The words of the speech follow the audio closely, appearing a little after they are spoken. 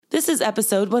This is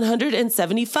episode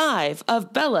 175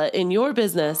 of Bella in Your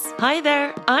Business. Hi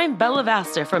there, I'm Bella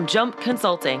Vasta from Jump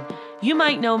Consulting. You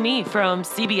might know me from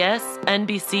CBS,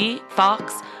 NBC,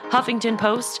 Fox, Huffington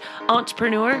Post,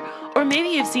 Entrepreneur, or maybe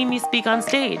you've seen me speak on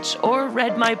stage or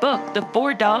read my book, The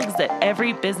 4 Dogs That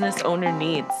Every Business Owner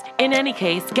Needs. In any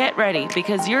case, get ready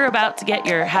because you're about to get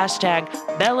your hashtag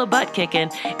Bella butt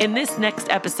kicking in this next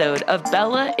episode of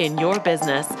Bella in Your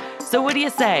Business. So what do you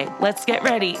say? Let's get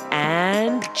ready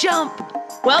and jump.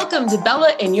 Welcome to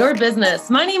Bella in Your Business.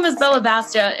 My name is Bella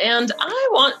Vasta, and I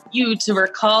want you to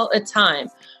recall a time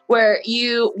where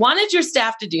you wanted your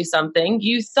staff to do something.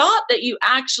 You thought that you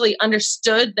actually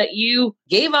understood that you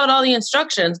gave out all the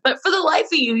instructions, but for the life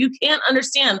of you, you can't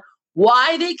understand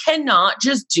why they cannot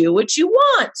just do what you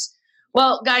want.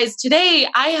 Well, guys, today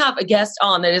I have a guest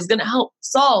on that is going to help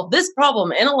solve this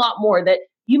problem and a lot more that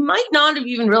you might not have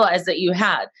even realized that you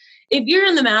had. If you're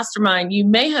in the mastermind, you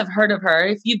may have heard of her.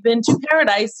 If you've been to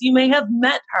Paradise, you may have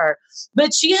met her.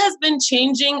 But she has been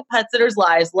changing pet sitters'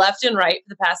 lives left and right for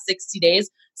the past 60 days.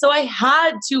 So I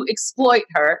had to exploit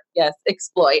her, yes,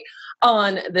 exploit,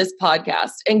 on this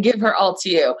podcast and give her all to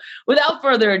you. Without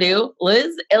further ado,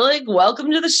 Liz Illig,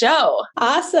 welcome to the show.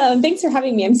 Awesome. Thanks for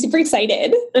having me. I'm super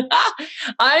excited.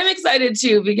 I'm excited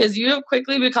too, because you have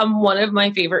quickly become one of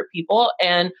my favorite people.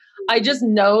 And I just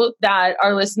know that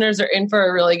our listeners are in for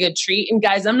a really good treat. And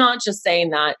guys, I'm not just saying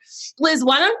that. Liz,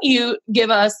 why don't you give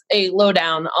us a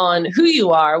lowdown on who you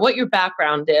are, what your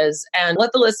background is, and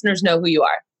let the listeners know who you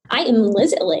are. I am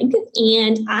Liz Illig,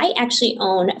 and I actually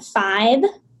own 5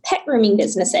 pet grooming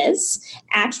businesses,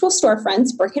 actual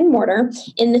storefronts, brick and mortar,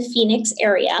 in the Phoenix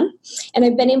area. And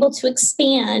I've been able to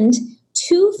expand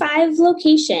to 5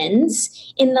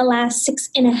 locations in the last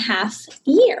 6.5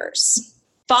 years.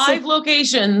 5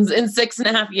 locations in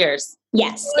 6.5 years.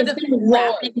 Yes, it's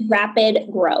been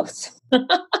rapid growth.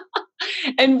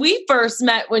 And we first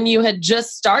met when you had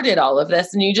just started all of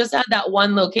this and you just had that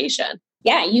one location.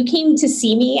 Yeah, you came to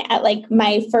see me at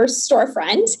my first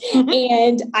storefront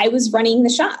and I was running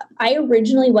the shop. I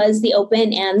originally was the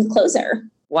open and closer.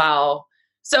 Wow.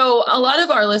 So a lot of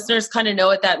our listeners kind of know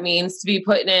what that means to be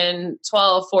putting in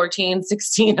 12, 14,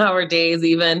 16-hour days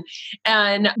even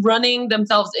and running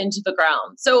themselves into the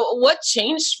ground. So what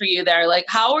changed for you there?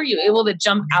 How were you able to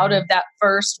jump out of that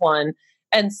first one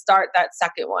and start that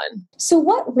second one? So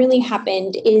what really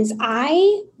happened is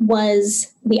I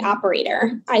was the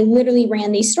operator. I literally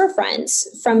ran these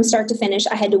storefronts from start to finish.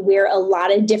 I had to wear a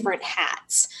lot of different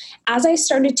hats. As I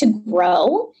started to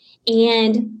grow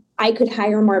and I could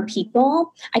hire more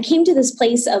people, I came to this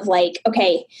place of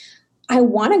okay, I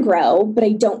want to grow, but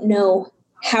I don't know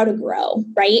how to grow,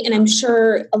 right? And I'm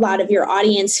sure a lot of your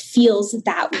audience feels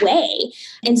that way.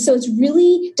 And so it's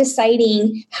really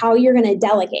deciding how you're going to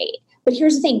delegate. But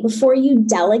here's the thing, before you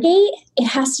delegate, it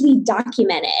has to be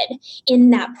documented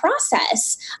in that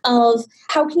process of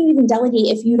how can you even delegate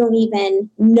if you don't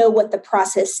even know what the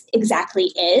process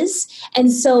exactly is.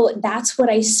 And so that's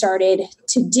what I started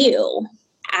to do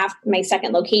after my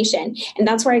second location. And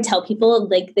that's where I tell people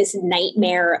this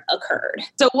nightmare occurred.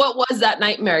 So what was that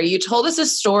nightmare? You told us a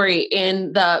story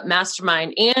in the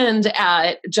mastermind and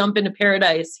at Jump into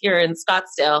Paradise here in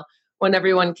Scottsdale when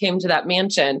everyone came to that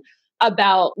mansion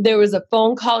about there was a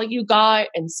phone call you got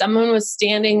and someone was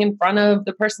standing in front of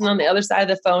the person on the other side of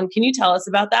the phone. Can you tell us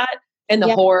about that and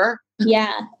the horror?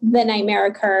 Yeah, the nightmare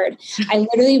occurred. I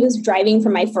literally was driving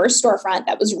from my first storefront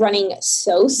that was running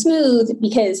so smooth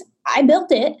because I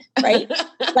built it, right?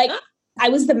 I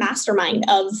was the mastermind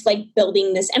of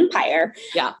building this empire.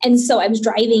 Yeah. And so I was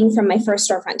driving from my first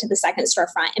storefront to the second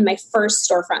storefront, and my first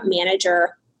storefront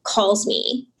manager calls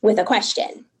me with a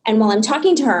question. And while I'm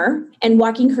talking to her and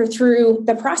walking her through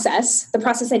the process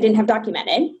I didn't have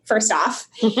documented, first off,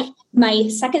 my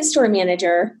second store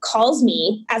manager calls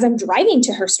me as I'm driving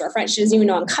to her storefront. She doesn't even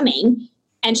know I'm coming.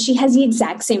 And she has the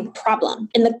exact same problem.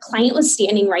 And the client was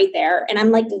standing right there. And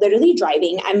I'm literally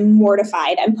driving. I'm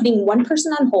mortified. I'm putting one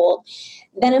person on hold.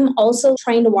 Then I'm also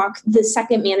trying to walk the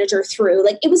second manager through.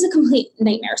 It was a complete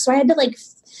nightmare. So I had to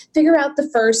figure out the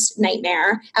first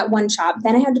nightmare at one shop.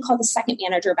 Then I had to call the second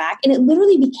manager back. And it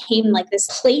literally became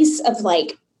this place of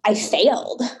I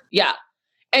failed. Yeah.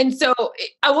 And so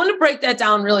I want to break that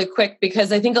down really quick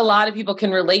because I think a lot of people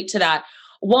can relate to that.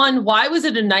 One, why was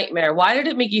it a nightmare? Why did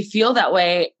it make you feel that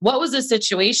way? What was the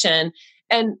situation?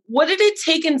 And what did it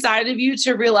take inside of you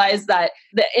to realize that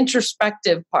the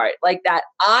introspective part, that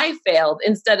I failed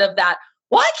instead of that,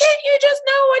 why can't you just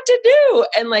know what to do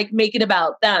and make it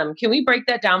about them? Can we break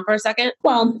that down for a second?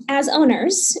 Well, as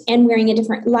owners and wearing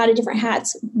a lot of different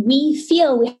hats, we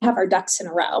feel we have our ducks in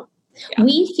a row. Yeah.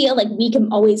 We feel like we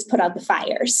can always put out the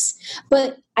fires,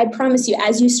 but I promise you,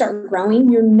 as you start growing,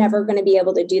 you're never going to be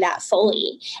able to do that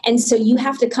fully. And so you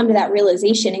have to come to that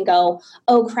realization and go,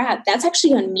 oh crap, that's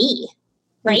actually on me,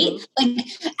 right? Mm-hmm. Like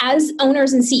as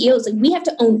owners and CEOs, like we have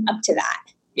to own up to that.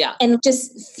 Yeah. And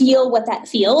just feel what that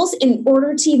feels in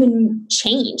order to even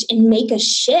change and make a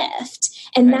shift.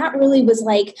 And that really was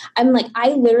like, I'm like, I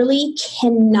literally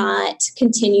cannot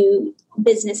continue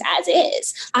business as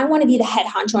is. I want to be the head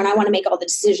honcho and I want to make all the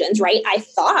decisions, right? I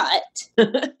thought.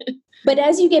 But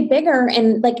as you get bigger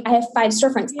and like I have 5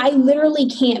 storefronts, I literally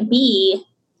can't be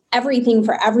everything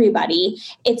for everybody.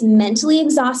 It's mentally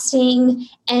exhausting.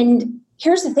 And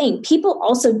here's the thing, people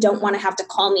also don't want to have to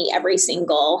call me every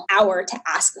single hour to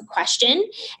ask a question.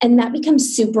 And that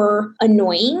becomes super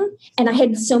annoying. And I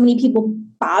had so many people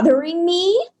bothering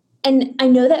me. And I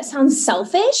know that sounds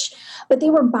selfish, but they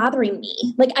were bothering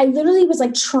me. Like I literally was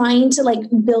like trying to like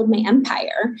build my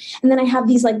empire. And then I have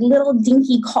these like little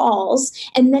dinky calls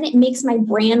and then it makes my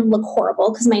brand look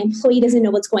horrible because my employee doesn't know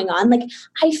what's going on. Like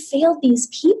I failed these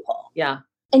people. Yeah.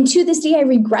 And to this day, I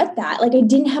regret that. Like I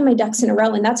didn't have my ducks in a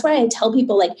row. And that's why I tell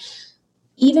people like,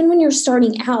 even when you're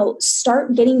starting out,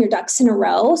 start getting your ducks in a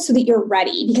row so that you're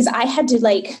ready. Because I had to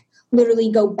like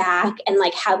literally go back and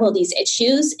like have all these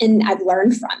issues and I've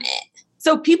learned from it.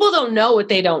 So people don't know what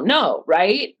they don't know,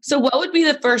 right? So what would be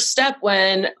the first step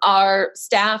when our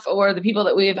staff or the people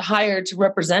that we've hired to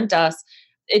represent us,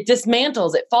 it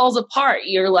dismantles, it falls apart.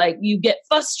 You're like, you get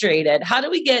frustrated. How do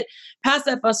we get past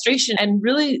that frustration and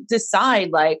really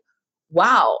decide like,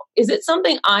 wow, is it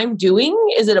something I'm doing?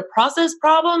 Is it a process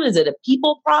problem? Is it a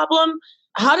people problem?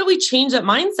 How do we change that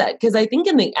mindset? Because I think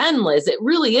in the end, Liz, it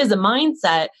really is a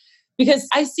mindset because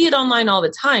I see it online all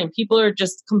the time. People are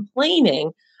just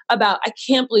complaining about, I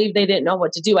can't believe they didn't know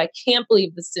what to do. I can't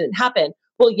believe this didn't happen.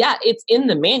 Well, yeah, it's in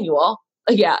the manual.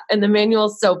 Yeah. And the manual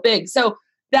is so big. So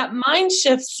that mind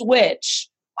shift switch,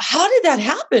 how did that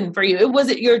happen for you? Was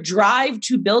it your drive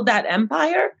to build that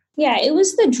empire? Yeah, it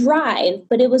was the drive,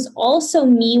 but it was also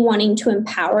me wanting to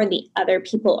empower the other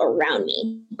people around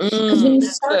me. Because when you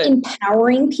start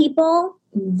empowering people,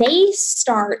 they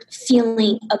start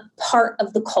feeling a part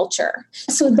of the culture.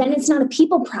 So then it's not a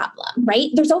people problem, right?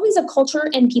 There's always a culture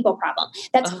and people problem.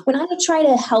 That's when I try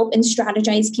to help and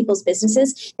strategize people's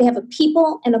businesses, they have a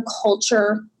people and a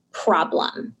culture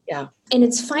problem. Yeah. And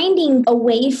it's finding a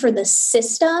way for the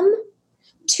system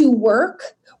to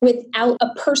work without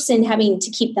a person having to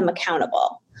keep them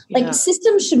accountable. Like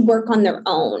systems should work on their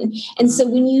own. And so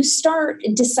when you start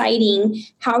deciding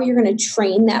how you're going to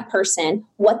train that person,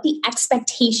 what the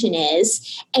expectation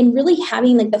is, and really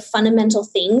having like the fundamental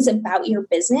things about your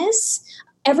business,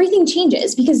 everything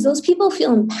changes because those people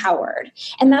feel empowered.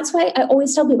 And that's why I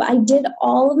always tell people I did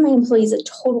all of my employees a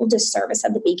total disservice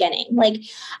at the beginning. Like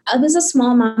I was a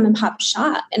small mom and pop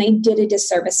shop and I did a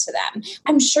disservice to them.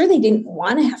 I'm sure they didn't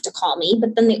want to have to call me,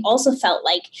 but then they also felt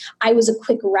like I was a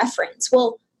quick reference.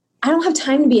 Well, I don't have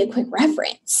time to be a quick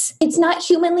reference. It's not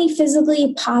humanly,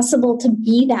 physically possible to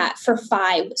be that for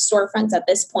 5 storefronts at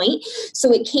this point.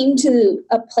 So it came to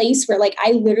a place where like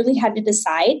I literally had to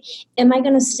decide, am I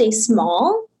going to stay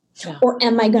small or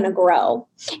am I going to grow?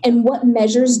 And what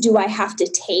measures do I have to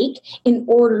take in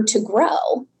order to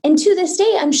grow? And to this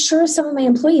day, I'm sure some of my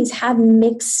employees have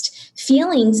mixed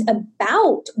feelings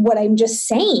about what I'm just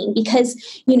saying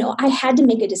because, you know, I had to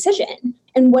make a decision.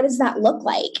 And what does that look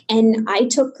like? And I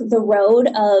took the road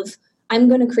of, I'm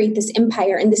going to create this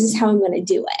empire and this is how I'm going to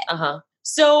do it.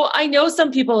 So I know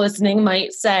some people listening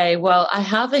might say, well, I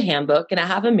have a handbook and I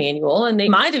have a manual and they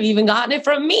might have even gotten it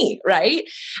from me, right?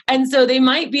 And so they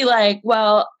might be like,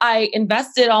 well, I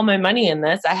invested all my money in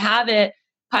this. I have it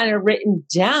kind of written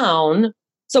down.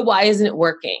 So why isn't it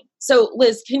working? So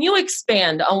Liz, can you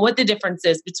expand on what the difference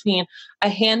is between a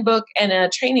handbook and a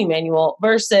training manual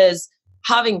versus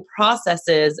having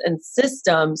processes and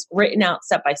systems written out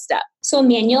step by step? So a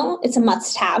manual, it's a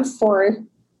must-have for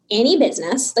any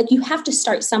business. Like you have to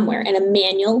start somewhere and a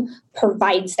manual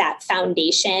provides that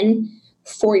foundation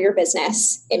for your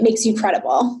business. It makes you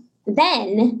credible.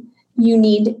 Then you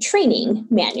need training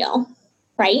manual,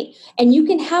 right? And you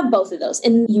can have both of those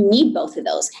and you need both of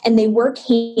those and they work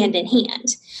hand in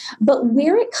hand. But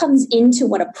where it comes into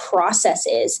what a process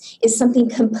is something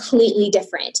completely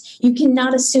different. You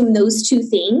cannot assume those two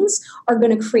things are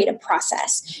going to create a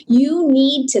process. You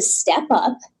need to step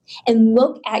up and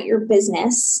look at your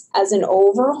business as an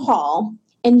overhaul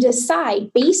and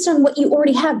decide based on what you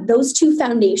already have, those two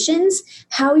foundations,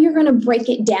 how you're going to break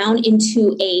it down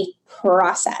into a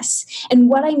process. And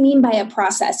what I mean by a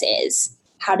process is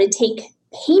how to take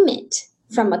payment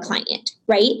from a client,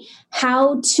 right?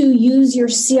 How to use your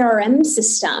CRM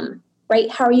system, right?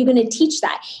 How are you going to teach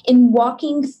that? In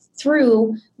walking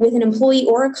through with an employee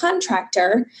or a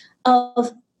contractor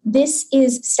of this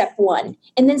is step one.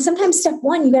 And then sometimes step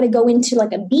one, you got to go into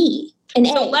like a B, an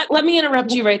So A. let me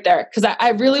interrupt you right there because I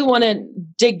really want to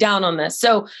dig down on this.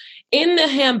 So in the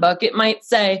handbook, it might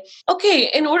say, okay,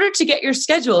 in order to get your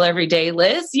schedule every day,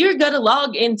 Liz, you're going to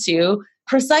log into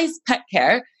Precise Pet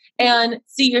Care and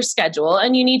see your schedule,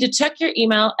 and you need to check your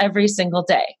email every single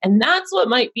day. And that's what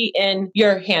might be in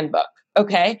your handbook,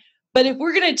 okay? But if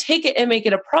we're going to take it and make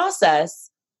it a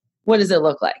process, what does it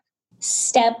look like?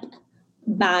 Step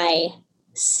by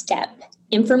step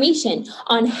information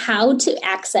on how to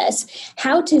access,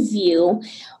 how to view,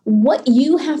 what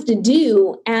you have to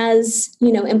do as,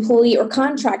 employee or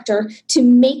contractor to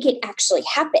make it actually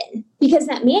happen. Because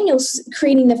that manual's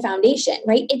creating the foundation,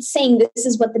 right? It's saying this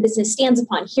is what the business stands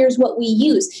upon. Here's what we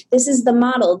use. This is the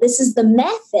model. This is the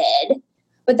method.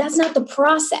 But that's not the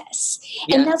process.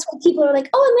 Yeah. And that's what people are like,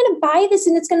 oh, I'm going to buy this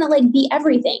and it's going to be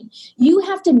everything. You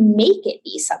have to make it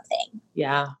be something.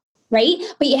 Yeah. Right?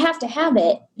 But you have to have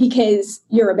it because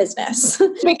you're a business.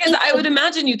 Because I would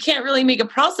imagine you can't really make a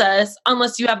process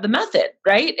unless you have the method,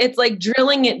 right? It's like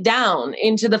drilling it down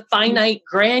into the finite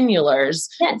granulars.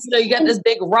 Yes. So you got this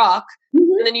big rock,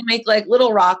 and then you make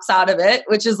little rocks out of it,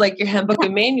 which is your handbook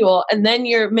and manual. And then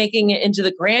you're making it into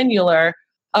the granular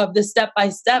of the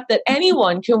step-by-step that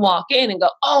anyone can walk in and go,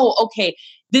 oh, okay,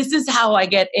 this is how I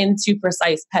get into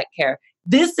Precise Pet Care.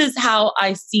 This is how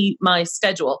I see my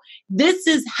schedule. This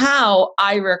is how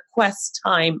I request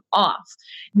time off.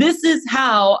 This is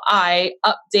how I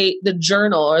update the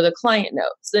journal or the client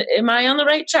notes. Am I on the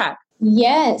right track?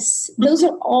 Yes. Those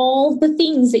are all the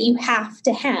things that you have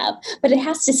to have, but it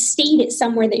has to state it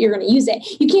somewhere that you're going to use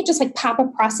it. You can't just pop a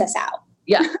process out.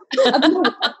 Yeah.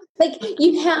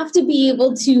 You have to be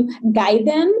able to guide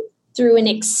them through an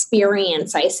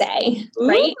experience, I say,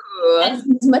 right? As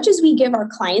much as we give our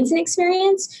clients an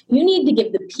experience, you need to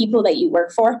give the people that you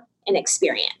work for an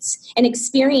experience. An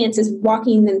experience is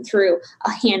walking them through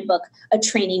a handbook, a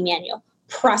training manual,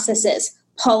 processes,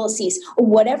 policies,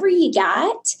 whatever you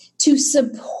got to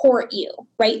support you,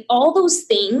 right? All those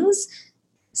things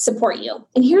support you.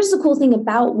 And here's the cool thing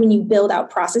about when you build out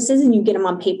processes and you get them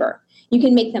on paper. You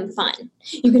can make them fun.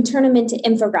 You can turn them into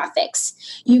infographics.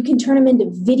 You can turn them into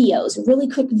videos, really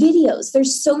quick videos.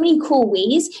 There's so many cool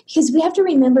ways because we have to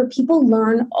remember people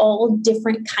learn all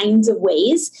different kinds of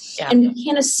ways. Yeah. And we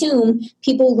can't assume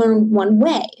people learn one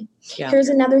way. Yeah. Here's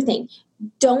another thing.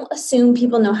 Don't assume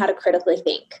people know how to critically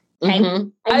think. Okay? Mm-hmm.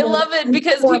 I love it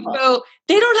because people go,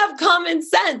 they don't have common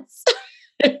sense.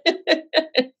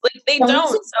 They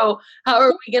don't. So how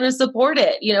are we going to support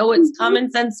it? What's common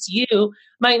sense to you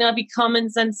might not be common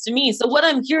sense to me. So what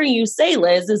I'm hearing you say,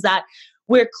 Liz, is that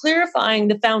we're clarifying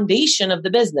the foundation of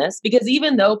the business, because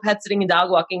even though pet sitting and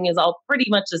dog walking is all pretty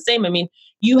much the same,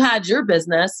 you had your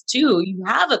business too. You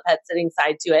have a pet sitting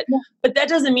side to it, but that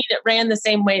doesn't mean it ran the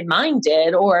same way mine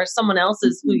did or someone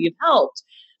else's who you've helped.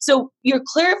 So you're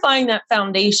clarifying that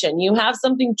foundation. You have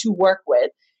something to work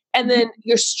with. And then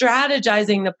you're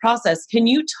strategizing the process. Can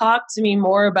you talk to me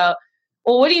more about,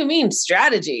 well, what do you mean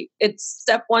strategy? It's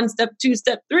step 1, step 2,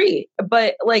 step 3.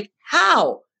 But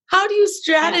how? How do you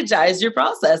strategize your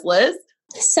process, Liz?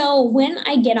 So when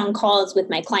I get on calls with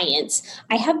my clients,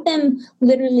 I have them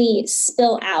literally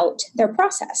spill out their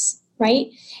process, right?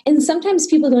 And sometimes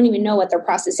people don't even know what their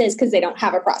process is because they don't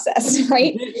have a process,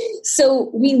 right?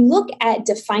 So we look at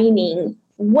defining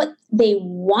what they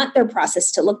want their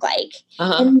process to look like.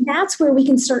 And that's where we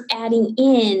can start adding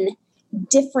in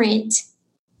different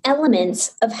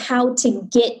elements of how to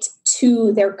get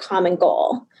to their common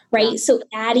goal, right? Yeah. So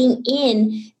adding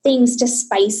in things to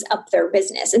spice up their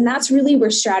business. And that's really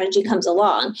where strategy comes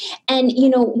along. And,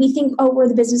 we think, oh, we're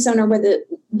the business owner,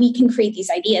 we can create these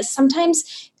ideas.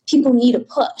 Sometimes people need a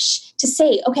push to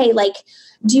say, okay,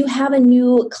 do you have a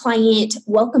new client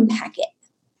welcome packet?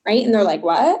 Right? And they're like,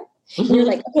 what? And you're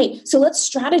like, okay, so let's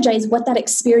strategize what that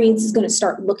experience is going to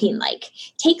start looking like.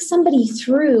 Take somebody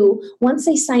through, once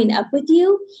they sign up with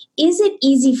you, is it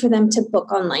easy for them to book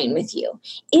online with you?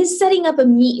 Is setting up a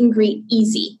meet and greet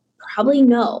easy? Probably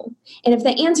no. And if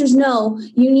the answer is no,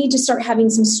 you need to start having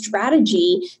some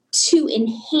strategy to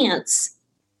enhance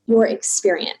your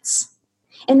experience.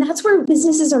 And that's where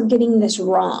businesses are getting this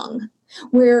wrong,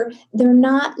 where they're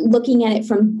not looking at it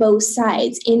from both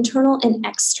sides, internal and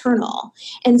external.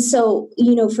 And so,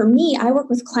 for me, I work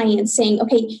with clients saying,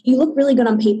 okay, you look really good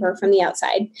on paper from the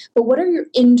outside, but what are your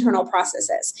internal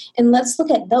processes? And let's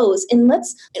look at those. And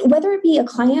whether it be a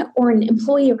client or an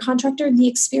employee or contractor, the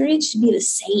experience should be the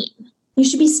same. you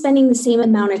should be spending the same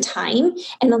amount of time.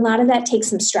 And a lot of that takes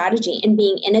some strategy and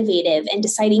being innovative and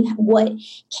deciding what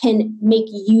can make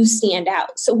you stand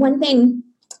out. So one thing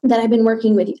that I've been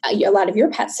working with a lot of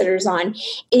your pet sitters on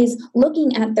is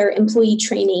looking at their employee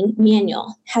training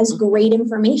manual. Has great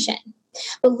information.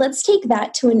 But let's take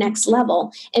that to a next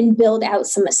level and build out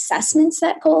some assessments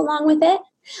that go along with it.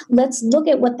 Let's look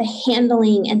at what the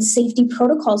handling and safety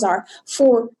protocols are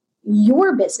for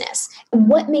your business.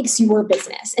 What makes your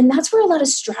business? And that's where a lot of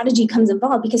strategy comes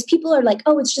involved, because people are like,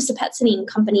 oh, it's just a pet sitting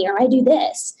company, or I do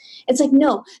this. It's like,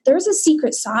 no, there's a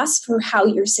secret sauce for how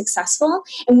you're successful.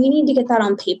 And we need to get that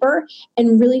on paper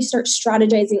and really start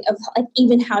strategizing of like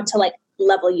even how to like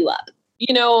level you up.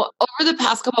 You know, over the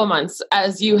past couple of months,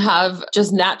 as you have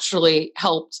just naturally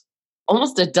helped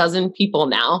almost a dozen people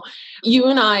now, you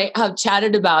and I have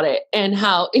chatted about it and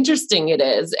how interesting it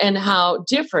is and how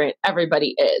different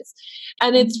everybody is.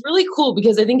 And it's really cool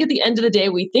because I think at the end of the day,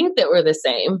 we think that we're the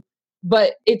same,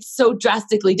 but it's so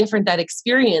drastically different, that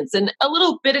experience. And a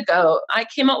little bit ago, I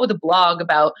came out with a blog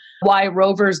about why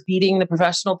Rover's beating the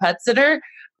professional pet sitter.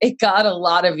 It got a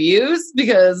lot of views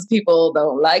because people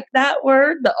don't like that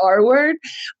word, the R word.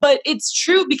 But it's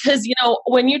true because, you know,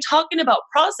 when you're talking about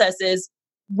processes,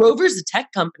 Rover's a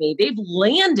tech company. They've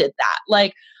landed that.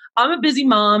 Like, I'm a busy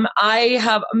mom. I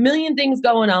have a million things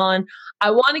going on.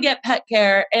 I want to get pet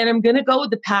care, and I'm going to go with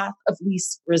the path of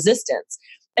least resistance.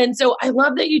 And so I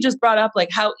love that you just brought up, like,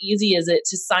 how easy is it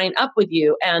to sign up with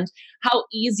you, and how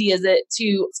easy is it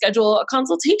to schedule a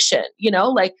consultation? You know,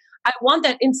 like, I want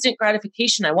that instant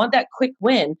gratification. I want that quick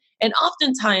win. And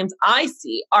oftentimes I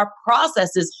see our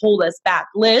processes hold us back.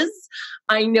 Liz,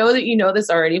 I know that you know this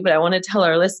already, but I want to tell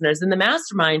our listeners, in the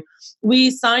mastermind,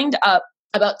 we signed up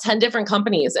about 10 different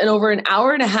companies. And over an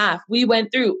hour and a half, we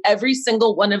went through every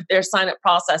single one of their sign-up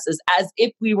processes as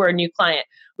if we were a new client.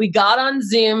 We got on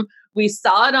Zoom, we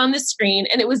saw it on the screen,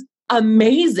 and it was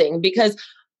amazing because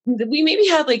we maybe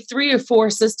had like 3 or 4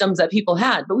 systems that people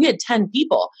had, but we had 10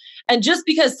 people. And just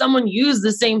because someone used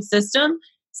the same system,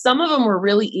 some of them were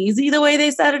really easy the way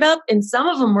they set it up, and some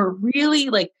of them were really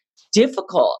like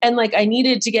difficult. And like I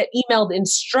needed to get emailed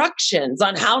instructions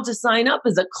on how to sign up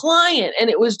as a client. And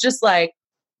it was just like,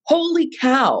 holy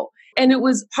cow. And it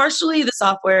was partially the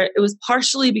software. It was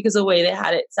partially because of the way they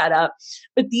had it set up.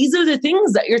 But these are the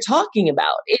things that you're talking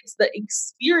about. It's the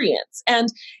experience. And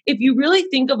if you really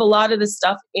think of a lot of the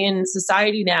stuff in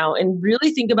society now and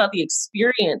really think about the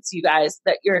experience, you guys,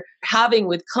 that you're having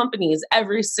with companies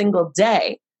every single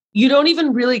day, you don't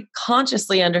even really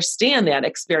consciously understand that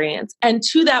experience. And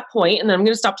to that point, and then I'm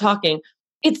going to stop talking,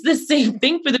 it's the same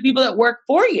thing for the people that work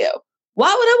for you. Why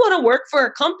would I want to work for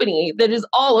a company that is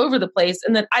all over the place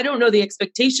and that I don't know the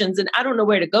expectations and I don't know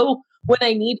where to go when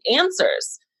I need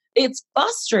answers? It's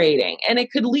frustrating, and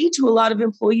it could lead to a lot of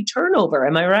employee turnover.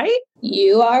 Am I right?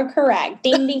 You are correct.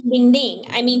 Ding, ding, ding, ding.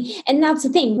 I mean, and that's the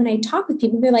thing. When I talk with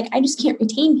people, they're like, I just can't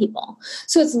retain people.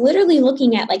 So it's literally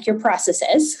looking at like your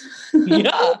processes,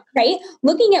 Yeah. right?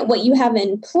 Looking at what you have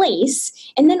in place.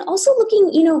 And then also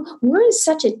looking, you know, we're in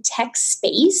such a tech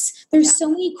space. There's so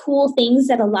many cool things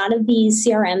that a lot of these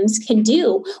CRMs can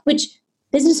do, which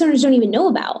business owners don't even know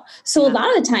about. So a lot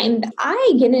of the time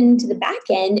I get into the back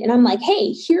end and I'm like,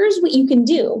 hey, here's what you can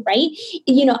do, right?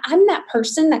 You know, I'm that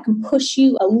person that can push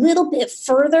you a little bit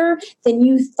further than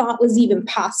you thought was even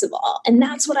possible. And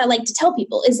that's what I like to tell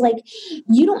people is like,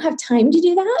 you don't have time to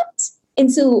do that. And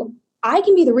so I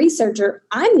can be the researcher.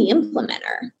 I'm the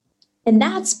implementer. And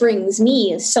that brings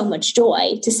me so much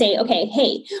joy to say, okay,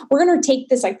 hey, we're going to take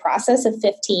this like process of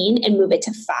 15 and move it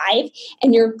to 5,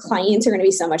 and your clients are going to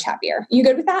be so much happier. You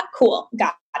good with that? Cool.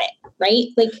 Got it. Right?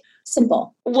 Like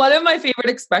simple. One of my favorite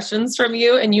expressions from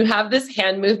you, and you have this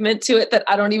hand movement to it that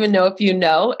I don't even know if you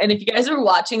know. And if you guys are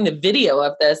watching the video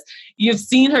of this, you've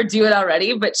seen her do it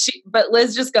already, but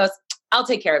Liz just goes, I'll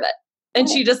take care of it. And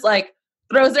she just like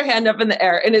throws her hand up in the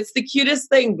air. And it's the cutest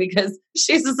thing because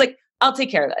she's just like, I'll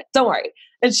take care of it. Don't worry.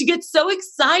 And she gets so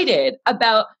excited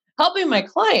about helping my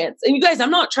clients. And you guys, I'm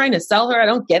not trying to sell her. I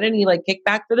don't get any like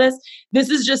kickback for this.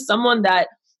 This is just someone that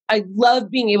I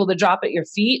love being able to drop at your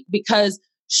feet because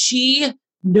she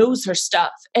knows her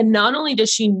stuff. And not only does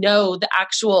she know the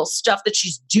actual stuff that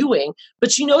she's doing,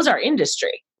 but she knows our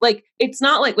industry. Like, it's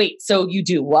not like, wait, so you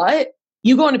do what?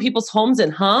 You go into people's homes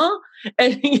and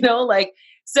And you know, like,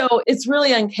 so it's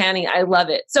really uncanny. I love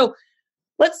it. So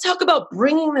let's talk about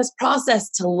bringing this process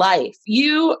to life.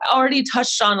 You already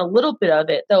touched on a little bit of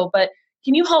it though, but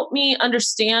can you help me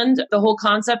understand the whole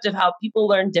concept of how people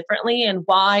learn differently and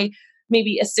why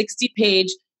maybe a 60-page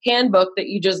handbook that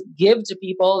you just give to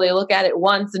people, they look at it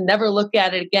once and never look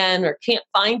at it again or can't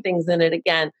find things in it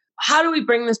again. how do we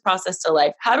bring this process to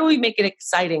life? How do we make it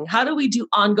exciting? How do we do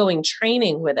ongoing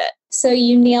training with it? So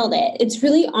you nailed it. It's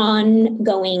really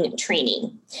ongoing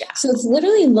training. Yeah. So it's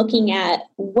literally looking at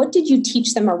what did you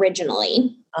teach them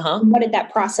originally? What did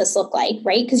that process look like,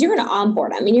 right? Because you're going to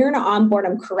onboard them and you're going to onboard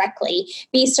them correctly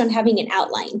based on having an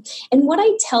outline. And what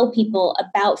I tell people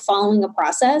about following a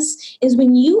process is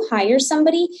when you hire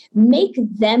somebody, make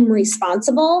them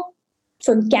responsible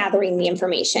for gathering the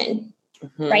information,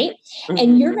 right?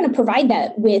 And you're going to provide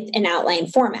that with an outline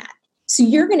format. So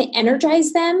you're going to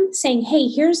energize them saying, hey,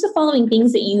 here's the following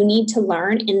things that you need to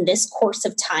learn in this course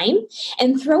of time,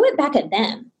 and throw it back at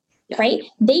them, right?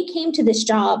 They came to this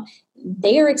job.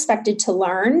 They are expected to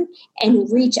learn and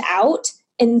reach out.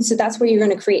 And so that's where you're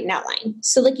going to create an outline.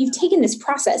 So like you've taken this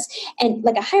process and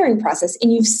like a hiring process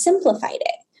and you've simplified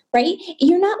it, right?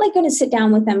 You're not like going to sit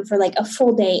down with them for like a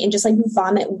full day and just like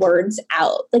vomit words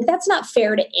out. Like that's not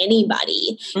fair to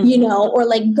anybody, you know, or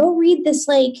like go read this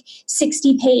like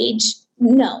 60-page.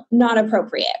 No, not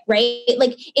appropriate, right?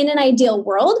 Like in an ideal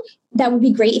world, that would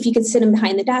be great if you could sit them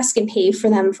behind the desk and pay for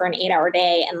them for an 8-hour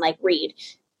day and like read.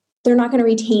 They're not going to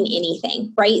retain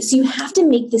anything, right? So you have to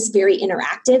make this very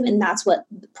interactive, and that's what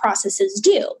the processes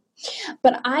do.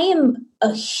 But I am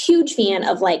a huge fan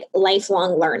of like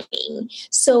lifelong learning.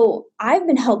 So I've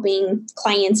been helping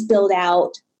clients build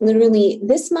out literally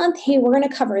this month, hey, we're going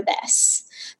to cover this.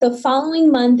 The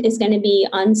following month is going to be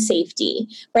on safety,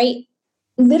 right?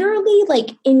 Literally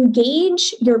like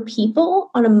engage your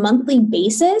people on a monthly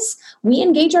basis. We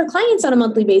engage our clients on a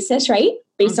monthly basis, right?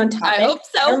 Based on topic. I hope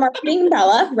so. Our marketing,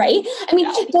 Bella, right? I mean,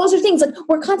 those are things like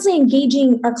we're constantly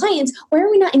engaging our clients. Why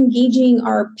are we not engaging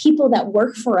our people that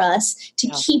work for us to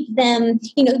keep them,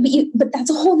 you know, but that's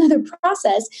a whole nother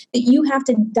process that you have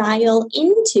to dial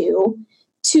into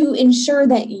to ensure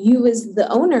that you as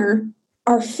the owner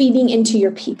are feeding into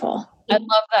your people. I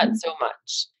love that so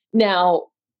much. Now,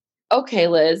 okay,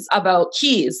 Liz, about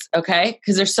keys, okay?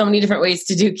 Because there's so many different ways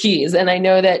to do keys. And I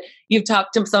know that you've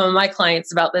talked to some of my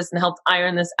clients about this and helped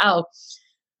iron this out.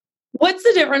 What's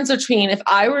the difference between if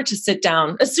I were to sit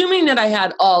down, assuming that I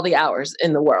had all the hours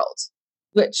in the world,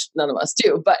 which none of us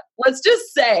do, but let's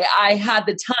just say I had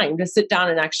the time to sit down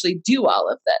and actually do all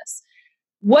of this.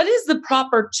 What is the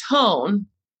proper tone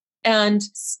and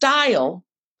style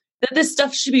that this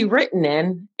stuff should be written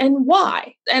in, and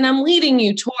why? And I'm leading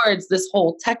you towards this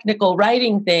whole technical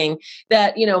writing thing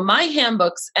that, you know, my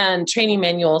handbooks and training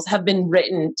manuals have been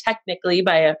written technically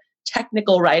by a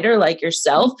technical writer like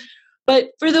yourself.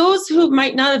 But for those who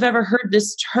might not have ever heard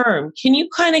this term, can you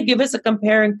kind of give us a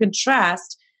compare and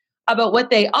contrast about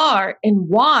what they are and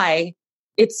why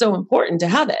it's so important to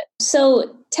have it?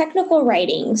 So technical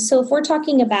writing. So if we're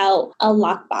talking about a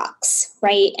lockbox,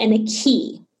 right, and a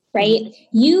key, right?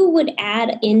 You would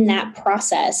add in that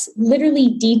process,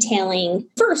 literally detailing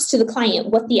first to the client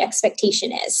what the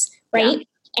expectation is, right?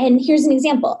 Yeah. And here's an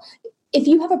example. If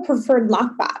you have a preferred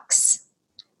lockbox,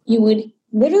 you would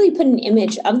literally put an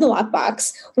image of the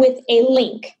lockbox with a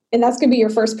link. And that's going to be your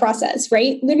first process,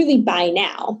 right? Literally buy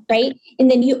now, right?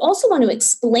 And then you also want to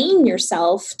explain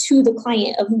yourself to the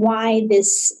client of why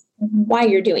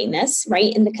you're doing this,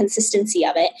 right? And the consistency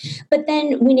of it. But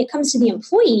then when it comes to the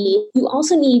employee, you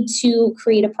also need to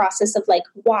create a process of like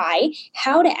why,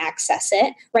 how to access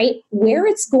it, right? Where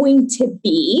it's going to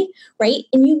be, right?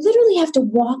 And you literally have to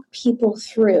walk people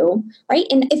through, right?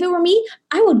 And if it were me,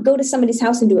 I would go to somebody's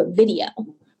house and do a video,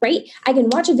 right? I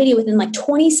can watch a video within like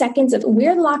 20 seconds of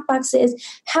where the lockbox is,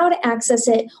 how to access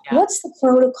it, what's the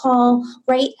protocol,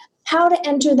 right? How to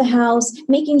enter the house,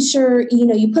 making sure, you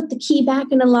know, you put the key back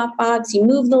in the lockbox, you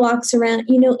move the locks around,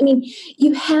 you know, I mean,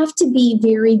 you have to be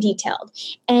very detailed.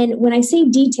 And when I say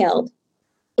detailed,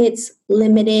 it's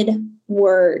limited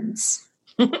words.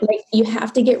 Like you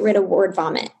have to get rid of word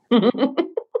vomit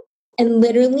and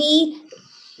literally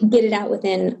get it out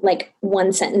within like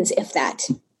one sentence, if that.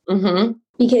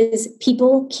 Because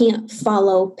people can't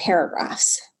follow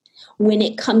paragraphs when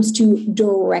it comes to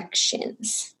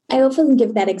directions. I often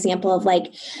give that example of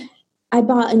like, I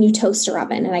bought a new toaster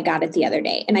oven and I got it the other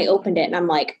day and I opened it and I'm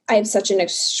like, I have such a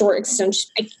short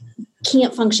extension. I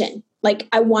can't function. Like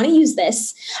I want to use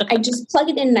this. I just plug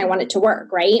it in and I want it to work.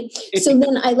 Right. So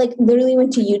then I like literally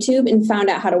went to YouTube and found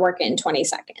out how to work it in 20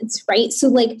 seconds. Right. So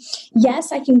like,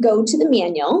 yes, I can go to the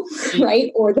manual,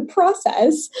 right. Or the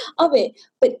process of it,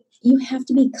 but you have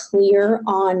to be clear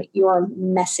on your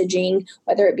messaging,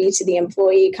 whether it be to the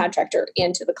employee, contractor,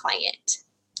 and to the client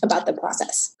about the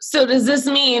process. So does this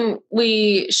mean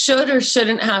we should or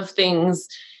shouldn't have things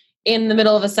in the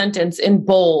middle of a sentence in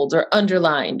bold or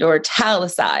underlined or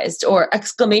italicized or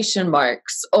exclamation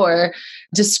marks or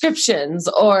descriptions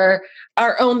or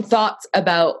our own thoughts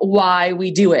about why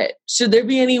we do it. Should there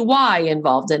be any why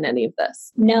involved in any of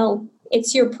this? No,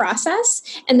 it's your process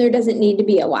and there doesn't need to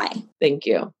be a why. Thank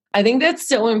you. I think that's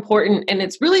so important. And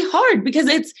it's really hard because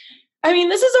this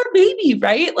is our baby,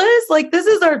 right, Liz? Like, this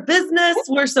is our business.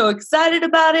 We're so excited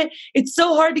about it. It's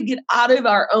so hard to get out of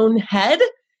our own head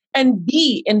and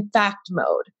be in fact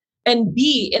mode and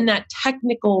be in that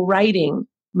technical writing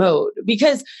mode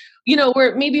because,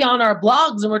 we're maybe on our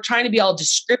blogs and we're trying to be all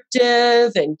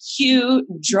descriptive and cute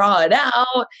and draw it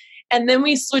out. And then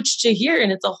we switch to here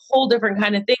and it's a whole different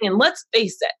kind of thing. And let's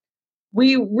face it,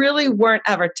 we really weren't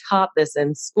ever taught this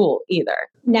in school either.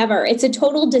 Never. It's a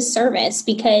total disservice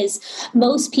because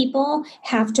most people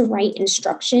have to write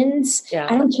instructions. Yeah.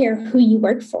 I don't care who you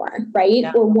work for, right?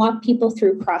 Yeah. Or walk people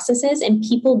through processes and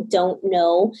people don't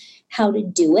know how to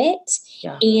do it.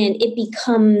 Yeah. And it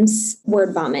becomes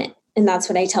word vomit. And that's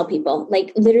what I tell people,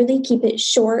 like literally keep it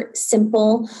short,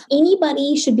 simple.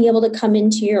 Anybody should be able to come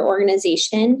into your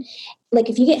organization. Like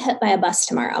if you get hit by a bus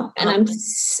tomorrow, and I'm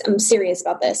serious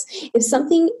about this, if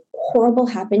something horrible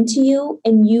happened to you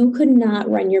and you could not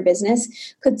run your business,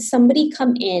 could somebody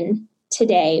come in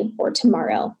today or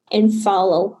tomorrow and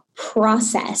follow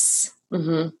process,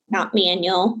 not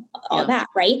manual, all that,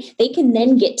 right? They can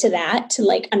then get to that to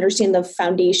like understand the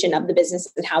foundation of the business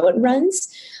and how it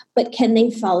runs. But can they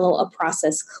follow a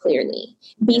process clearly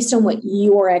based on what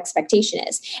your expectation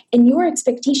is? And your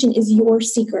expectation is your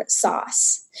secret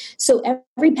sauce. So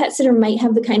every pet sitter might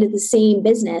have the same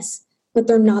business, but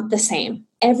they're not the same.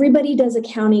 Everybody does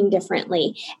accounting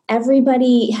differently.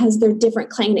 Everybody has their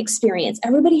different client experience.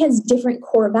 Everybody has different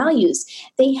core values.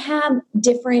 They have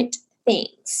different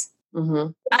things.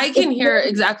 I can hear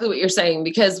exactly what you're saying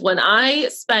because when I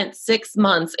spent 6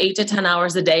 months, 8 to 10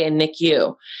 hours a day in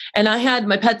NICU, and I had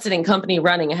my pet sitting company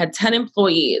running, I had 10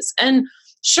 employees. And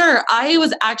sure, I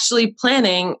was actually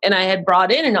planning and I had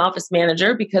brought in an office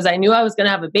manager because I knew I was going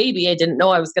to have a baby. I didn't know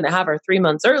I was going to have her 3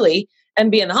 months early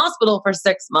and be in the hospital for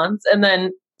 6 months and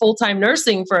then full-time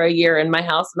nursing for a year in my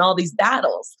house and all these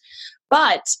battles.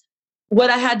 But what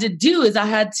I had to do is I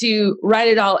had to write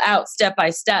it all out step by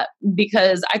step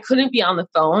because I couldn't be on the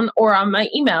phone or on my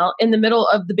email in the middle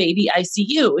of the baby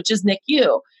ICU, which is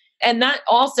NICU. And that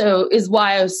also is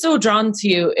why I was so drawn to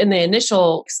you in the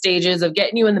initial stages of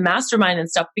getting you in the mastermind and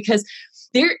stuff, because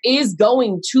there is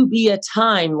going to be a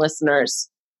time, listeners,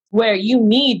 where you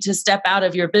need to step out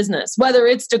of your business, whether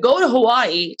it's to go to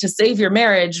Hawaii to save your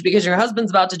marriage because your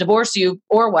husband's about to divorce you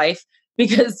or wife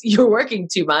because you're working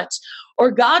too much, or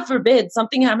God forbid,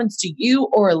 something happens to you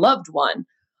or a loved one.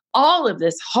 All of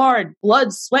this hard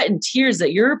blood, sweat, and tears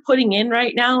that you're putting in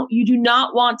right now, you do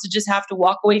not want to just have to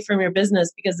walk away from your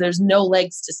business because there's no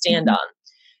legs to stand on.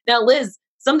 Now, Liz,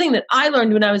 something that I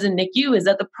learned when I was in NICU is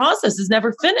that the process is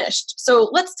never finished. So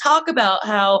let's talk about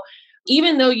how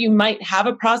even though you might have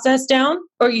a process down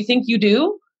or you think you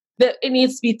do, that it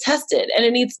needs to be tested and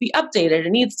it needs to be updated. It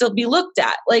needs to be looked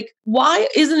at. Like, why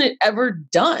isn't it ever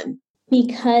done?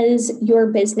 Because your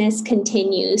business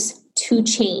continues to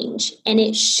change and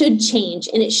it should change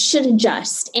and it should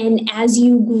adjust. And as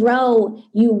you grow,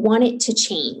 you want it to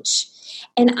change.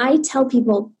 And I tell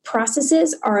people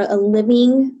processes are a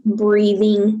living,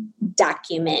 breathing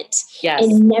document. Yes.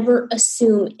 And never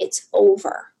assume it's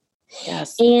over.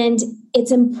 Yes. And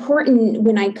it's important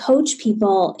when I coach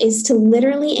people is to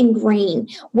literally ingrain,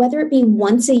 whether it be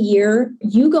once a year,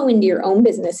 you go into your own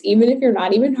business, even if you're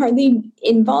not even hardly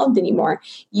involved anymore,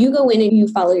 you go in and you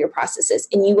follow your processes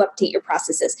and you update your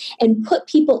processes and put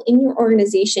people in your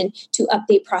organization to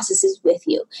update processes with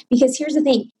you. Because here's the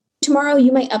thing, tomorrow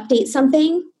you might update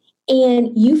something and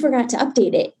you forgot to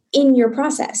update it in your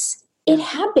process. It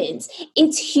happens.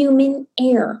 It's human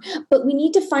error. But we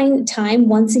need to find time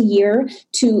once a year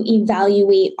to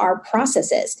evaluate our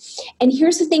processes. And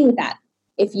here's the thing with that.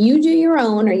 If you do your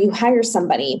own or you hire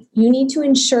somebody, you need to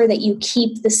ensure that you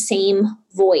keep the same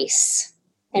voice.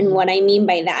 And what I mean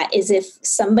by that is if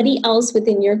somebody else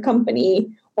within your company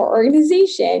or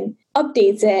organization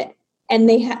updates it and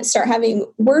they start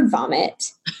having word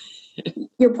vomit,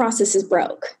 your process is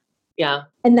broke. Yeah.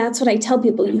 And that's what I tell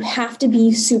people. You have to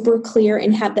be super clear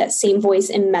and have that same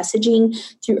voice and messaging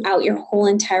throughout your whole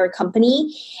entire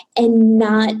company and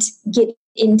not get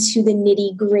into the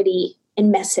nitty gritty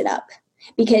and mess it up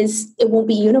because it won't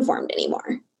be uniformed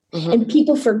anymore. And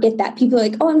people forget that. People are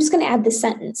like, oh, I'm just going to add this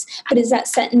sentence. But is that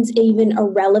sentence even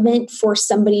irrelevant for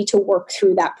somebody to work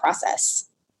through that process?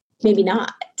 Maybe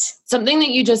not. Something that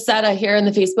you just said, I hear in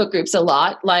the Facebook groups a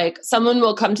lot, like someone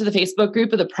will come to the Facebook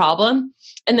group with a problem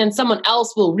and then someone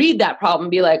else will read that problem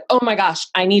and be like, oh my gosh,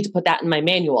 I need to put that in my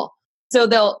manual. So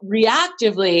they'll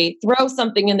reactively throw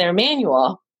something in their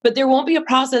manual but there won't be a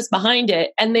process behind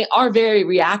it. And they are very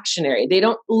reactionary. They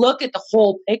don't look at the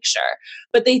whole picture,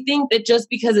 but they think that just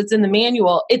because it's in the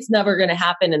manual, it's never going to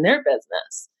happen in their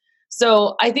business.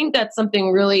 So I think that's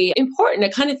something really important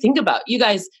to kind of think about. You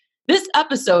guys, this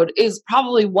episode is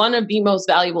probably one of the most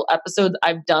valuable episodes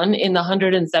I've done in the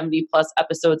 170 plus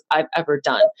episodes I've ever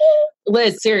done.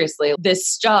 Liz, seriously, this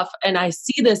stuff, and I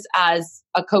see this as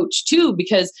a coach too,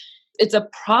 because it's a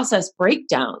process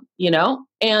breakdown,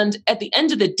 And at the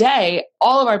end of the day,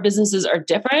 all of our businesses are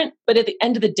different, but at the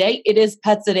end of the day, it is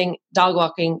pet sitting, dog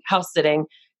walking, house sitting,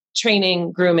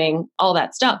 training, grooming, all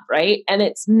that stuff, right? And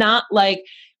it's not like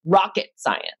rocket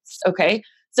science, okay?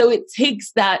 So it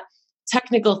takes that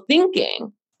technical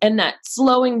thinking and that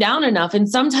slowing down enough, and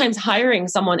sometimes hiring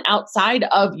someone outside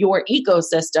of your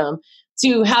ecosystem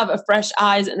to have a fresh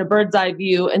eyes and a bird's eye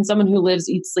view, and someone who lives,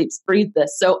 eats, sleeps, breathes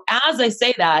this. So as I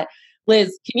say that,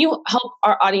 Liz, can you help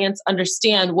our audience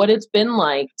understand what it's been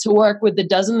like to work with the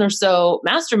dozen or so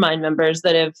mastermind members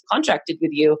that have contracted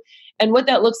with you and what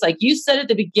that looks like? You said at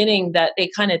the beginning that they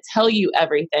kind of tell you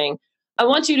everything. I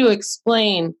want you to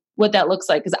explain what that looks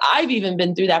like, because I've even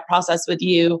been through that process with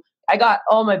you. I got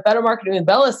all my Better Marketing with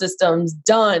Bella systems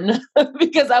done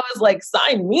because I was like,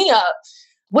 sign me up.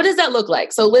 What does that look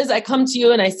like? So Liz, I come to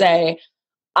you and I say,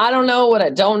 I don't know what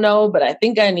I don't know, but I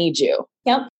think I need you.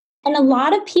 Yep. And a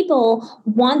lot of people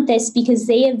want this because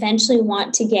they eventually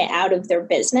want to get out of their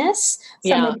business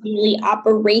from a daily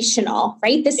operational,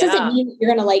 right? This doesn't mean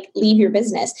you're going to leave your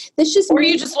business. This just Or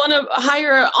you just want to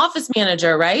hire an office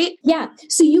manager, right? Yeah.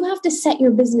 So you have to set your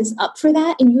business up for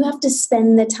that, and you have to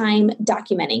spend the time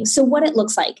documenting. So what it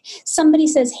looks like, somebody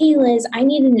says, hey, Liz, I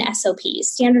need an SOP,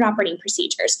 standard operating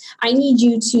procedures. I need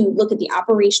you to look at the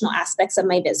operational aspects of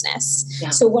my business. Yeah.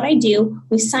 So what I do,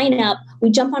 we sign up, we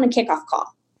jump on a kickoff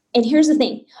call. And here's the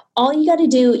thing. All you got to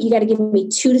do, you got to give me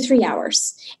 2 to 3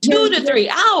 hours. 2 to 3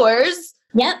 hours?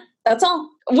 Yep. That's all.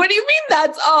 What do you mean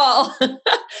that's all?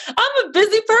 I'm a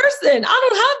busy person.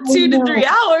 I don't have 2 to 3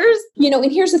 hours.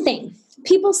 And here's the thing.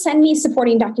 People send me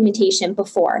supporting documentation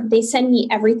before. They send me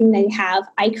everything they have.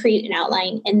 I create an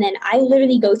outline, and then I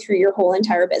literally go through your whole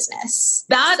entire business.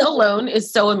 That alone is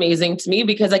so amazing to me,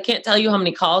 because I can't tell you how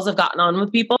many calls I've gotten on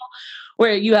with people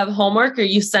where you have homework or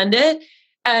you send it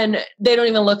and they don't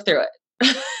even look through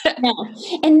it. No.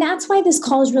 And that's why this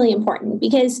call is really important,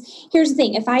 because here's the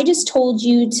thing. If I just told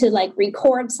you to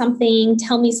record something,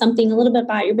 tell me something a little bit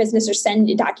about your business or send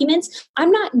you documents,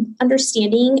 I'm not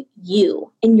understanding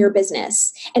you and your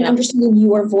business and understanding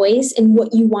your voice and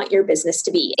what you want your business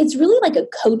to be. It's really like a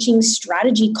coaching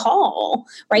strategy call,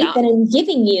 right? Yeah. That I'm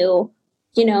giving you,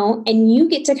 and you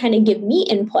get to kind of give me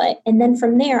input. And then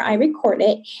from there, I record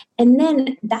it. And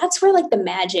then that's where the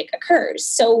magic occurs.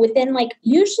 So within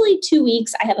usually 2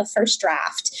 weeks, I have a first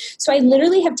draft. So I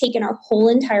literally have taken our whole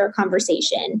entire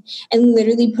conversation and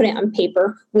literally put it on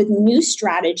paper with new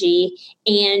strategy.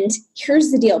 And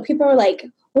here's the deal. People are like,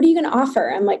 what are you going to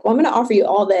offer? I'm like, well, I'm going to offer you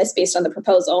all this based on the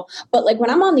proposal. But when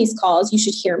I'm on these calls, you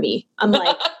should hear me. I'm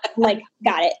like,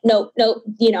 got it. Nope.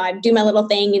 I do my little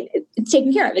thing and it's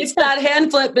taken care of. It's that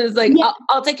hand flip, but it's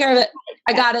I'll take care of it.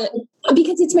 I got it.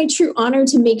 Because it's my true honor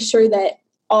to make sure that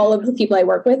all of the people I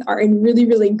work with are in really,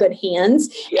 really good hands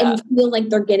and feel like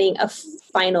they're getting a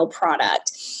final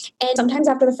product. And sometimes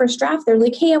after the first draft, they're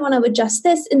like, hey, I want to adjust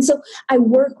this. And so I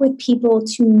work with people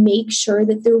to make sure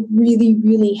that they're really,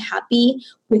 really happy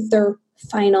with their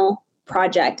final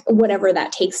project, whatever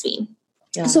that takes me.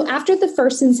 Yeah. So after the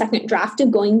first and second draft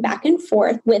of going back and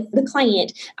forth with the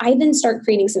client, I then start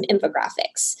creating some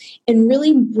infographics and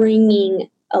really bringing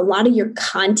a lot of your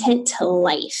content to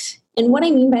life. And what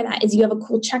I mean by that is you have a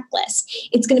cool checklist.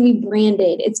 It's going to be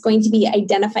branded. It's going to be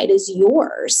identified as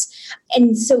yours.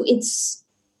 And so it's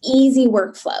easy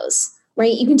workflows,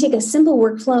 right? You can take a simple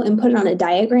workflow and put it on a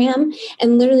diagram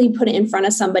and literally put it in front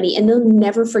of somebody, and they'll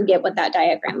never forget what that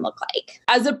diagram looked like.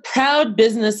 As a proud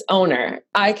business owner,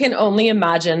 I can only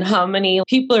imagine how many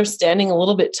people are standing a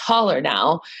little bit taller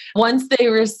now once they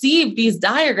receive these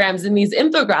diagrams and these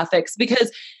infographics,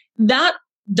 because that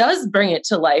does bring it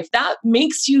to life. That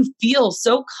makes you feel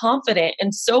so confident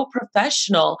and so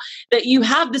professional that you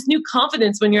have this new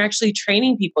confidence when you're actually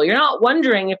training people. You're not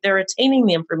wondering if they're retaining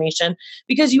the information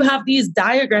because you have these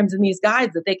diagrams and these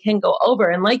guides that they can go over.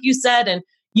 And like you said, and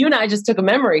you and I just took a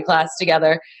memory class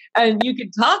together, and you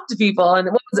could talk to people,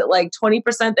 and what was it,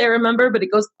 20% they remember, but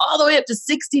it goes all the way up to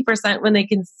 60% when they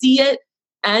can see it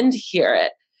and hear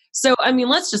it. So,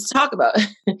 let's just talk about,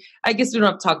 I guess we don't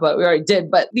have to talk about it, we already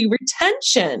did, but the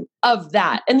retention of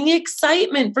that and the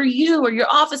excitement for you or your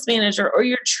office manager or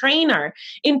your trainer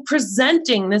in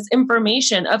presenting this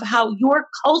information of how your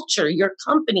culture, your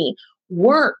company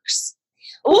works.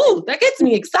 Ooh, that gets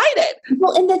me excited.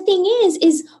 Well, and the thing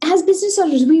is as business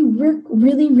owners, we work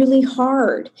really, really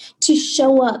hard to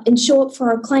show up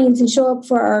for our clients and show up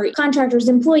for our contractors,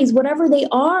 employees, whatever they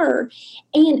are.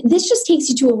 And this just takes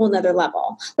you to a whole nother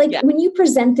level. Like when you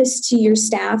present this to your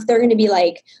staff, they're going to be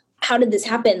like, how did this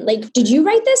happen? Like, did you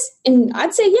write this? And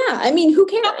I'd say, yeah. I mean, who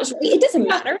cares? It doesn't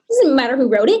matter. It doesn't matter who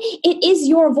wrote it. It is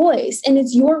your voice and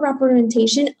it's your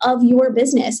representation of your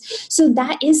business. So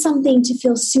that is something to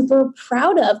feel super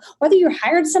proud of, whether you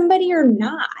hired somebody or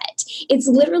not. It's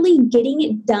literally getting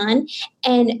it done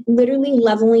and literally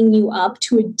leveling you up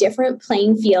to a different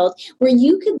playing field where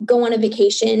you could go on a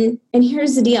vacation. And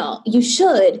here's the deal. You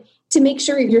should, to make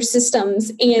sure your systems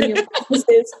and your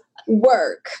processes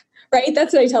work. Right?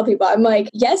 That's what I tell people. I'm like,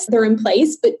 yes, they're in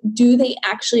place, but do they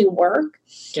actually work?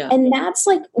 Yeah. And that's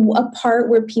like a part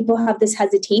where people have this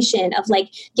hesitation of like,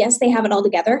 yes, they have it all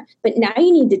together, but now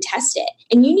you need to test it.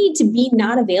 And you need to be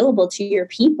not available to your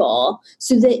people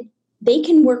so that they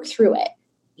can work through it.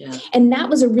 Yeah. And that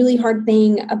was a really hard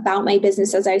thing about my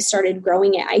business as I started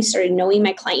growing it. I started knowing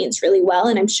my clients really well.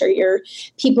 And I'm sure your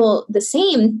people the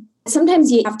same.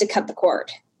 Sometimes you have to cut the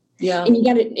cord. Yeah. And you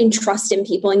got to entrust in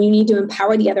people and you need to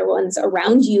empower the other ones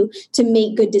around you to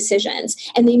make good decisions.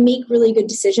 And they make really good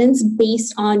decisions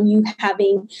based on you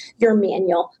having your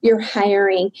manual, your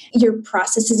hiring, your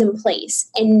processes in place.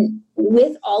 And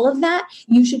with all of that,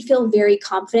 you should feel very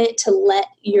confident to let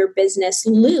your business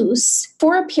loose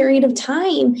for a period of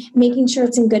time, making sure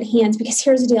it's in good hands. Because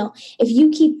here's the deal. If you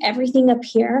keep everything up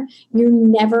here, you're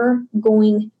never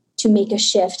going to make a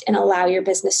shift and allow your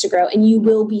business to grow, and you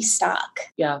will be stuck.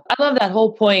 Yeah. I love that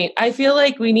whole point. I feel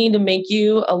like we need to make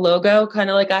you a logo,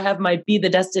 kind of like I have my Be the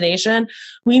Destination.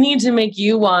 We need to make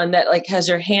you one that like has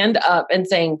your hand up and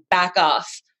saying, back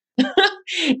off.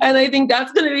 And I think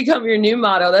that's going to become your new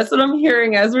motto. That's what I'm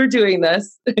hearing as we're doing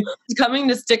this. It's coming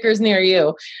to stickers near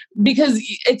you because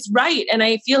it's right. And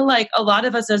I feel like a lot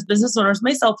of us as business owners,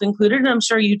 myself included, and I'm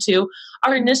sure you too,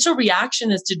 our initial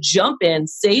reaction is to jump in,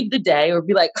 save the day, or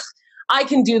be like, I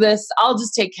can do this. I'll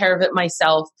just take care of it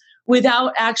myself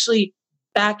without actually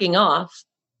backing off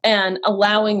and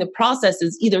allowing the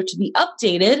processes either to be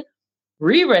updated,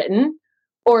 rewritten,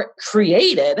 or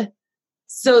created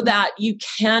so that you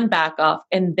can back off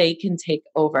and they can take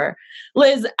over.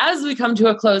 Liz, as we come to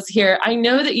a close here, I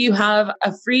know that you have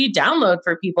a free download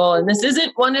for people, and this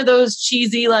isn't one of those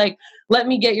cheesy, like, let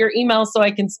me get your email so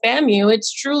I can spam you. It's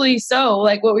truly so,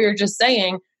 like what we were just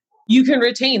saying, you can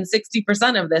retain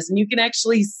 60% of this and you can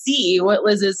actually see what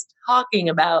Liz is talking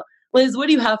about. Liz, what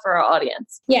do you have for our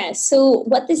audience? Yeah, so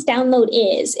what this download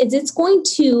is it's going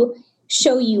to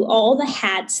show you all the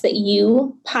hats that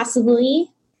you possibly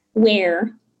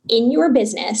wear in your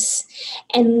business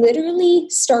and literally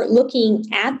start looking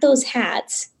at those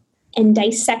hats and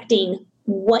dissecting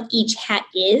what each hat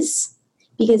is,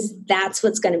 because that's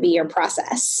what's going to be your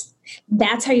process.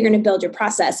 That's how you're going to build your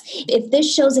process. If this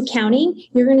shows accounting,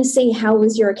 you're going to say, how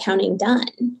was your accounting done?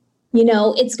 You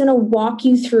know, it's going to walk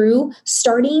you through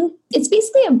starting. It's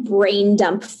basically a brain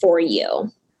dump for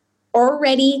you.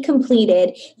 Already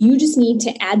completed. You just need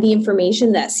to add the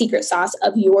information, that secret sauce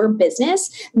of your business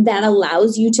that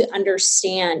allows you to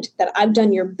understand that I've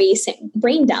done your basic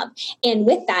brain dump. And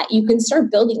with that, you can start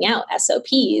building out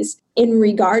SOPs in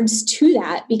regards to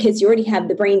that because you already have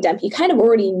the brain dump. You kind of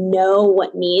already know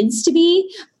what needs to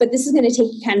be, but this is going to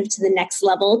take you kind of to the next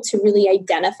level to really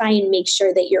identify and make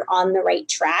sure that you're on the right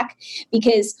track.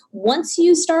 Because once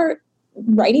you start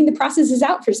writing the processes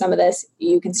out for some of this,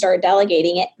 you can start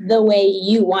delegating it the way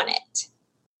you want it.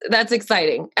 That's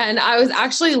exciting. And I was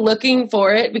actually looking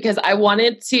for it because I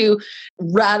wanted to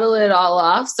rattle it all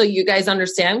off so you guys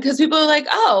understand, because people are like,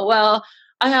 oh, well,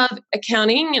 I have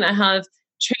accounting and I have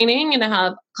training and I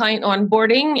have client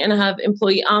onboarding and I have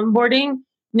employee onboarding.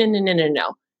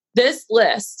 No. This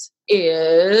list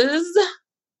is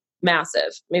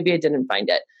massive. Maybe I didn't find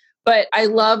it. But I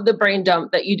love the brain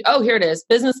dump that here it is.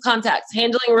 Business contacts,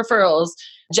 handling referrals,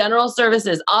 general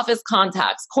services, office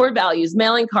contacts, core values,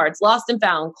 mailing cards, lost and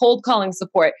found, cold calling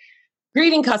support,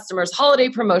 greeting customers, holiday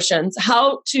promotions,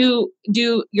 how to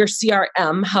do your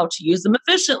CRM, how to use them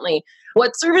efficiently,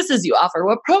 what services you offer,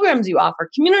 what programs you offer,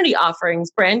 community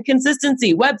offerings, brand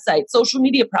consistency, website, social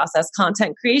media process,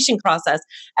 content creation process,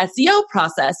 SEO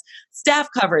process, staff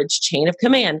coverage, chain of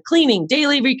command, cleaning,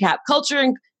 daily recap, culture,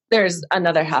 and there's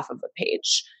another half of a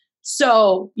page.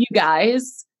 So you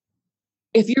guys,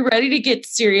 if you're ready to get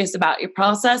serious about your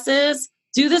processes,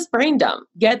 do this brain dump,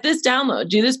 get this download,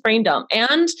 do this brain dump.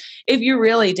 And if you're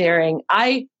really daring,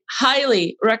 I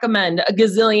highly recommend a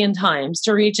gazillion times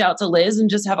to reach out to Liz and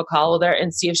just have a call with her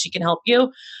and see if she can help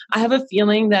you. I have a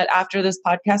feeling that after this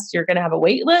podcast, you're going to have a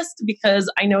wait list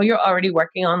because I know you're already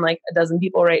working on like a dozen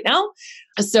people right now.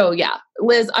 So yeah,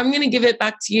 Liz, I'm going to give it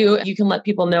back to you. You can let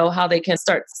people know how they can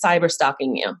start cyber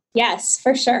stalking you. Yes,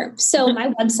 for sure. So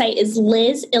my website is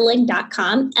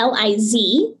lizillig.com,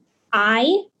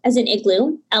 L-I-Z-I as in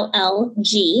igloo,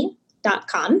 LLG.com.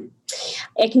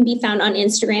 It can be found on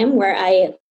Instagram where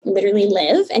I literally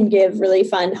live and give really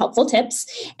fun, helpful tips.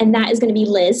 And that is going to be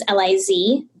Liz,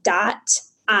 L-I-Z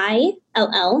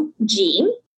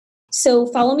 .I-L-L-G. So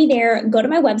follow me there, go to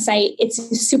my website. It's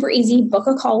super easy. Book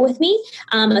a call with me,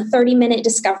 a 30-minute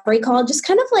discovery call, just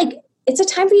kind of like, it's a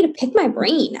time for you to pick my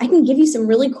brain. I can give you some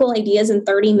really cool ideas in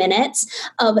 30 minutes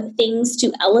of things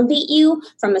to elevate you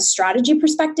from a strategy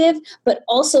perspective, but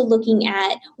also looking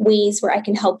at ways where I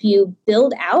can help you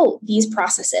build out these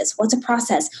processes. What's a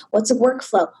process? What's a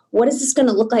workflow? What is this going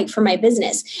to look like for my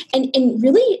business? And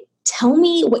really tell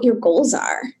me what your goals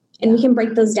are. And we can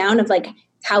break those down of like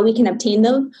how we can obtain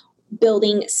them,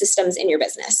 building systems in your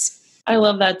business. I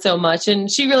love that so much. And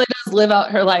she really does live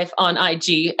out her life on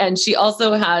IG. And she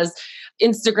also has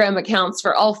Instagram accounts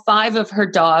for all 5 of her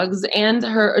dogs and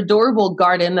her adorable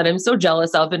garden that I'm so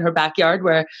jealous of in her backyard,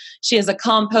 where she has a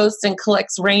compost and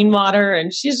collects rainwater,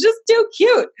 and she's just too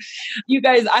cute. You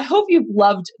guys, I hope you've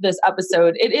loved this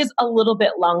episode. It is a little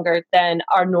bit longer than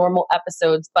our normal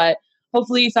episodes, but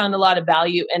hopefully you found a lot of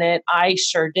value in it. I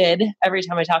sure did. Every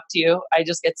time I talk to you, I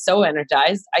just get so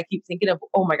energized. I keep thinking of,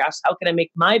 oh my gosh, how can I make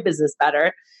my business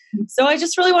better? So I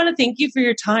just really want to thank you for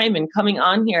your time and coming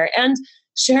on here and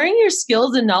sharing your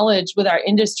skills and knowledge with our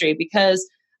industry, because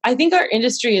I think our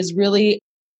industry is really,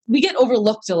 we get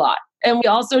overlooked a lot. And we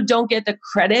also don't get the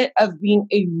credit of being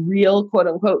a real quote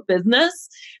unquote business.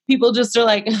 People just are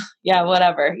like, yeah,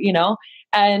 whatever, you know?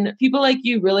 And people like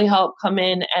you really help come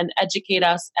in and educate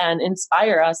us and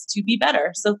inspire us to be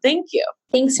better. So thank you.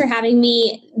 Thanks for having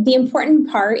me. The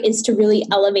important part is to really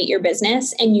elevate your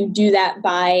business, and you do that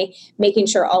by making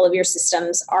sure all of your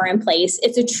systems are in place.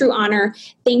 It's a true honor.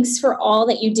 Thanks for all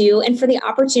that you do, and for the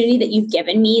opportunity that you've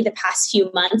given me the past few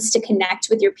months to connect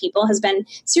with your people has been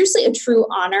seriously a true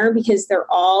honor, because they're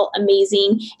all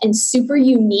amazing and super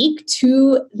unique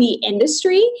to the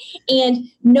industry, and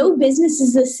no business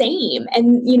is the same.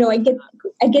 And, you know, I get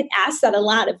asked that a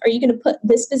lot of, are you going to put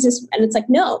this business? And it's like,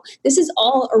 no, this is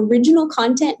all original content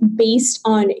based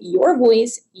on your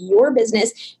voice, your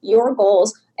business, your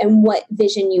goals, and what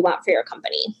vision you want for your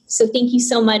company. So thank you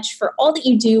so much for all that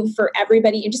you do for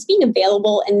everybody and just being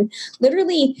available and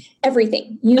literally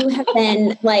everything. You have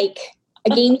been like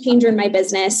a game changer in my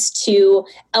business to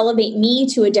elevate me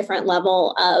to a different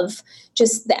level of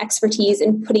just the expertise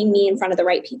and putting me in front of the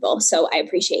right people. So I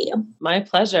appreciate you. My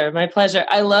pleasure. My pleasure.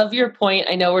 I love your point.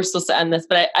 I know we're supposed to end this,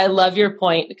 but I love your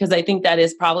point, because I think that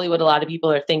is probably what a lot of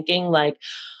people are thinking. Like,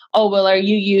 oh, well, are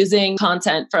you using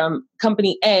content from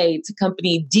company A to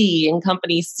company D and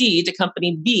company C to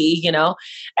company B, you know?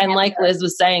 And like Liz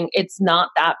was saying, it's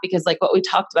not that, because like what we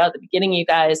talked about at the beginning, you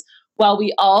guys, while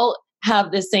we all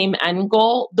have the same end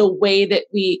goal, the way that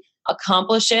we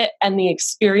accomplish it and the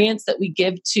experience that we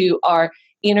give to our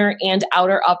inner and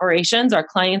outer operations, our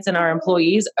clients and our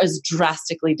employees, is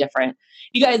drastically different.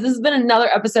 You guys, this has been another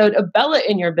episode of Bella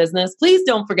in Your Business. Please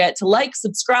don't forget to like,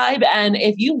 subscribe, and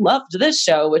if you loved this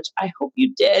show, which I hope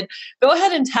you did, go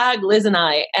ahead and tag Liz and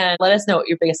I and let us know what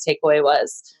your biggest takeaway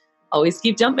was. Always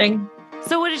keep jumping.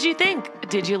 So what did you think?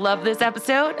 Did you love this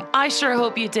episode? I sure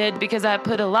hope you did, because I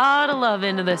put a lot of love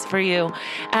into this for you.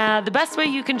 The best way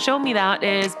you can show me that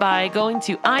is by going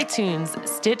to iTunes,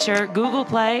 Stitcher, Google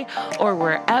Play, or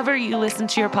wherever you listen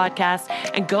to your podcast,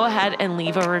 and go ahead and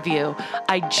leave a review.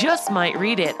 I just might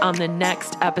read it on the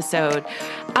next episode.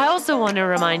 I also want to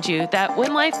remind you that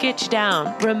when life gets you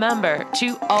down, remember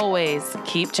to always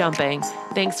keep jumping.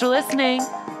 Thanks for listening.